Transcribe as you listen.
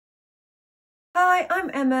Hi, I'm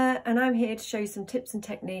Emma and I'm here to show you some tips and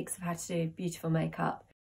techniques of how to do beautiful makeup.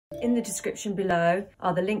 In the description below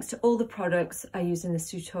are the links to all the products I use in this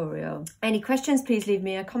tutorial. Any questions, please leave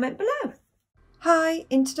me a comment below. Hi,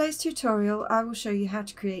 in today's tutorial I will show you how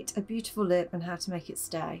to create a beautiful lip and how to make it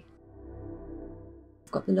stay.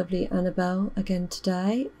 I've got the lovely Annabelle again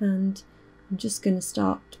today and I'm just going to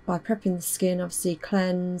start by prepping the skin, obviously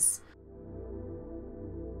cleanse.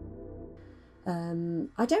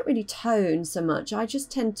 I don't really tone so much, I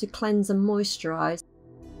just tend to cleanse and moisturise.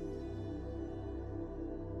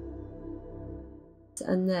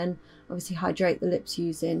 And then obviously hydrate the lips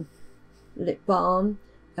using lip balm.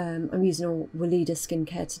 I'm using all Weleda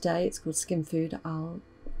skincare today, it's called Skin Food. I'll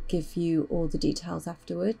give you all the details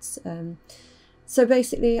afterwards. So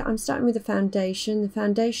basically I'm starting with the foundation. The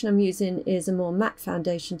foundation I'm using is a more matte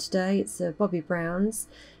foundation today. It's a Bobbi Brown's.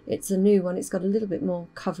 It's a new one, it's got a little bit more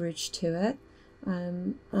coverage to it.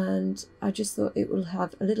 And I just thought it will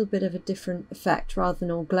have a little bit of a different effect rather than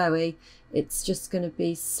all glowy. It's just going to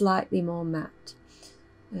be slightly more matte.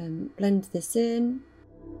 Blend this in.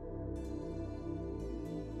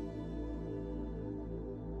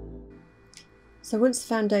 So once the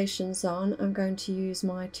foundation's on, I'm going to use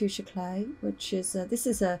my Touche Clay, which is this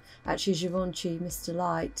is actually Givenchy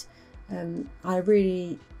Misterlight. I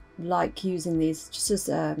really like using these just as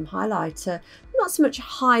a highlighter. Not so much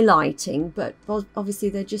highlighting, but obviously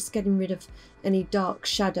they're just getting rid of any dark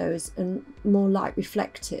shadows and more light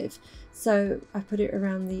reflective. So I put it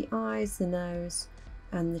around the eyes, the nose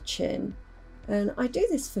and the chin, and I do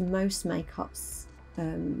this for most makeups,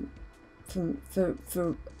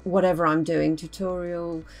 for whatever I'm doing,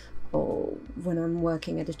 tutorial or when I'm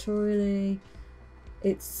working editorially.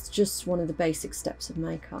 It's just one of the basic steps of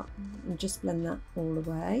makeup, and just blend that all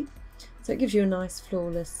away. So it gives you a nice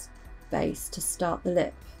flawless base to start the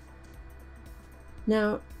lip.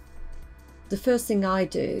 Now, the first thing I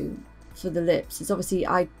do for the lips is obviously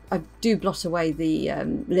I do blot away the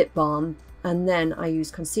lip balm, and then I use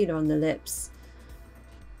concealer on the lips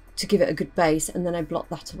to give it a good base, and then I blot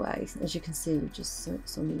that away. As you can see, just so I'm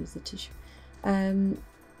going to use the tissue.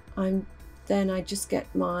 Then I just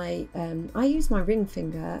get my, I use my ring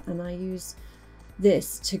finger, and I use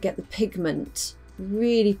this to get the pigment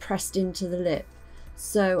really pressed into the lip.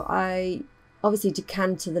 So I obviously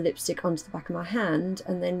decanter the lipstick onto the back of my hand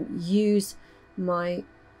and then use my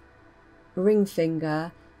ring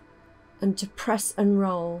finger and to press and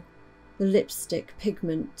roll the lipstick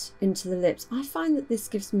pigment into the lips. I find that this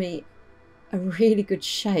gives me a really good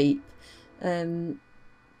shape.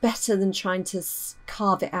 Better than trying to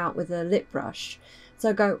carve it out with a lip brush. So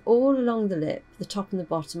I go all along the lip, the top and the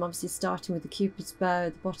bottom, obviously starting with the cupid's bow,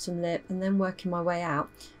 the bottom lip, and then working my way out.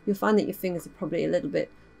 You'll find that your fingers are probably a little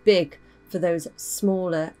bit big for those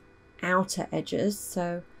smaller outer edges.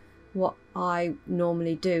 So what I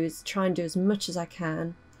normally do is try and do as much as I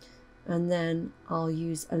can, and then I'll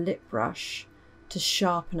use a lip brush to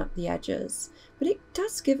sharpen up the edges. But it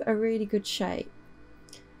does give a really good shape.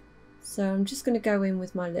 So I'm just going to go in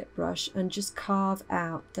with my lip brush and just carve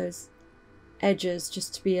out those edges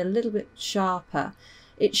just to be a little bit sharper.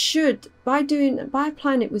 It should, by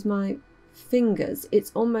applying it with my fingers,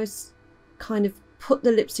 it's almost kind of put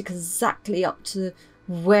the lipstick exactly up to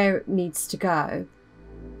where it needs to go.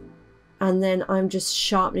 And then I'm just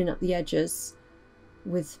sharpening up the edges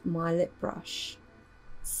with my lip brush.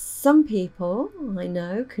 Some people I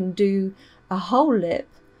know can do a whole lip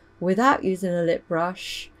without using a lip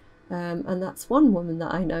brush. And that's one woman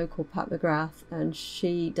that I know called Pat McGrath, and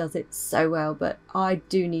she does it so well, but I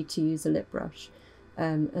do need to use a lip brush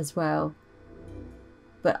as well.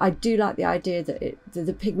 But I do like the idea that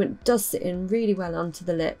the pigment does sit in really well onto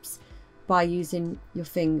the lips by using your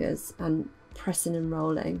fingers and pressing and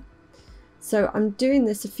rolling. So I'm doing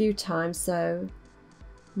this a few times, so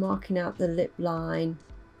marking out the lip line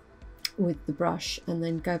with the brush and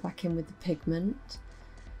then go back in with the pigment.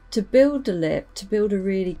 To build a lip, to build a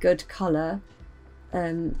really good colour,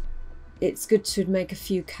 it's good to make a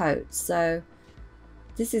few coats. So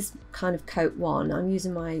this is kind of coat one. I'm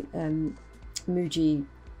using my Muji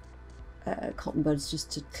cotton buds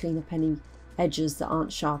just to clean up any edges that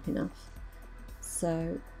aren't sharp enough.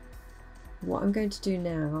 So what I'm going to do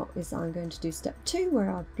now is I'm going to do step 2,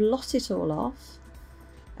 where I blot it all off.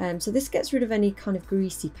 So this gets rid of any kind of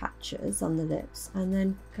greasy patches on the lips, and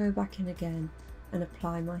then go back in again and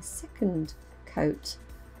apply my second coat.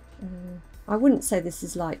 I wouldn't say this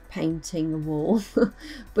is like painting a wall,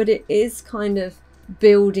 but it is kind of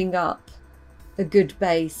building up a good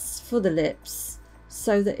base for the lips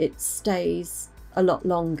so that it stays a lot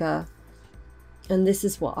longer. And this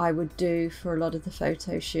is what I would do for a lot of the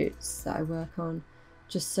photo shoots that I work on,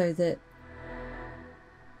 just so that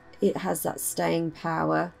it has that staying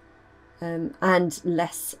power and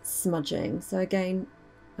less smudging. So again,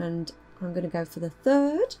 and I'm going to go for the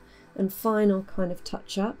third and final kind of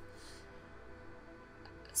touch up.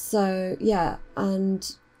 So yeah,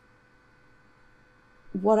 and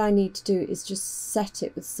what I need to do is just set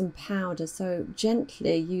it with some powder. So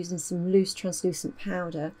gently, using some loose translucent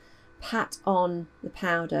powder, pat on the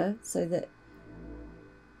powder so that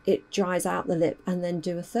it dries out the lip, and then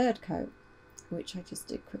do a third coat, which I just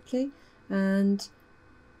did quickly, and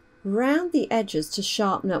round the edges to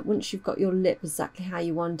sharpen up. Once you've got your lip exactly how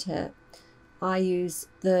you want it, I use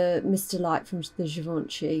the Misterlight from the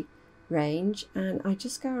Givenchy range, and I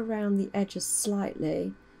just go around the edges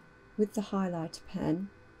slightly with the highlighter pen,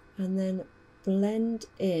 and then blend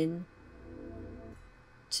in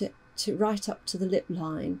to right up to the lip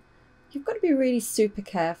line. You've got to be really super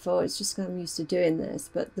careful. It's just I'm used to doing this,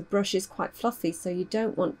 but the brush is quite fluffy, so you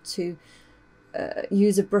don't want to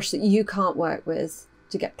use a brush that you can't work with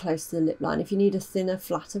to get close to the lip line. If you need a thinner,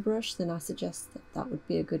 flatter brush, then I suggest that that would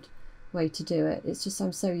be a good way to do it. It's just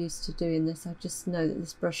I'm so used to doing this, I just know that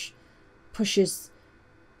this brush pushes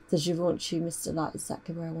the Givenchy Misterlight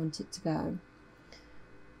exactly where I want it to go.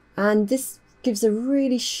 And this gives a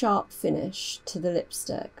really sharp finish to the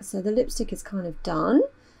lipstick. So the lipstick is kind of done.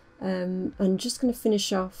 I'm just going to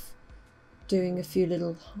finish off doing a few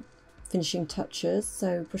little finishing touches.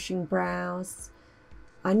 So brushing brows.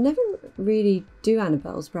 I never really do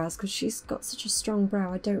Annabelle's brows because she's got such a strong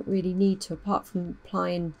brow. I don't really need to, apart from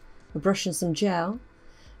applying a brush and some gel.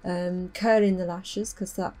 Curling the lashes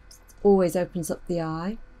because that always opens up the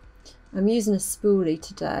eye. I'm using a spoolie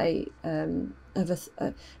today of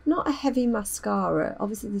not a heavy mascara.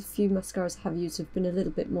 Obviously the few mascaras I have used have been a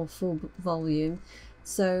little bit more full volume.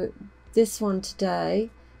 So this one today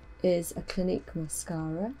is a Clinique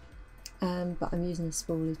mascara, but I'm using a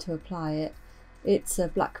spoolie to apply it. It's a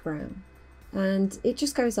black brown and it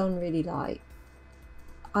just goes on really light.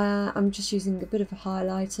 I'm just using a bit of a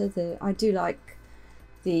highlighter. I do like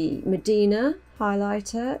the Medina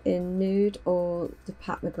highlighter in nude, or the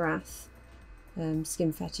Pat McGrath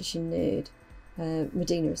Skin Fetish in nude.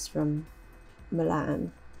 Medina is from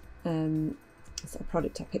Milan. It's a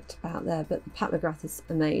product I picked up out there, but the Pat McGrath is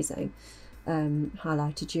amazing.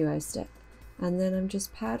 Highlighter duo stick. And then I'm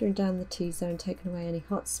just powdering down the T-zone, taking away any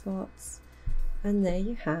hot spots. And there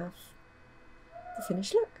you have the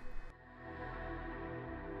finished look.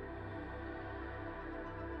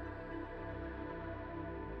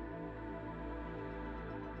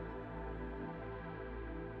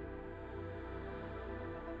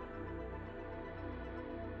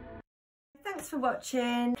 Thanks for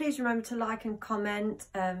watching. Please remember to like and comment.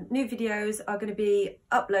 New videos are going to be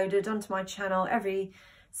uploaded onto my channel every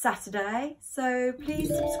Saturday, so please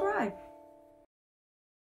subscribe.